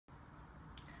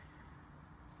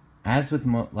as with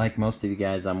like most of you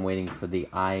guys, I'm waiting for the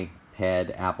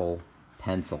iPad Apple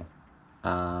Pencil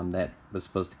that was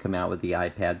supposed to come out with the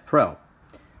iPad Pro.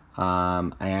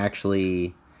 I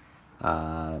actually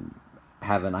have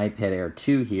an iPad Air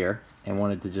 2 here and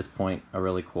wanted to just point a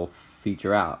really cool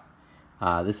feature out.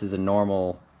 This is a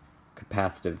normal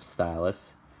capacitive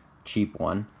stylus, cheap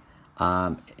one.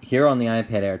 Here on the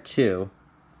iPad Air 2,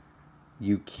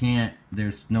 you can't,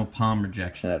 there's no palm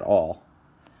rejection at all,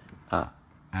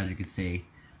 as you can see.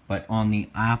 But on the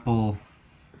Apple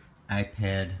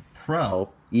iPad Pro,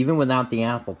 even without the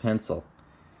Apple Pencil,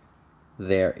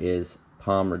 there is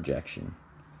palm rejection,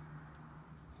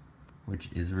 which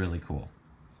is really cool.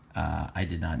 I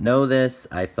did not know this.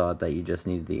 I thought that you just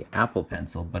needed the Apple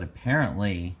Pencil, but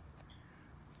apparently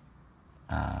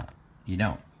you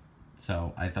don't.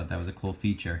 So I thought that was a cool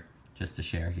feature just to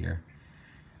share here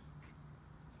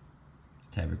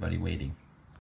to everybody waiting.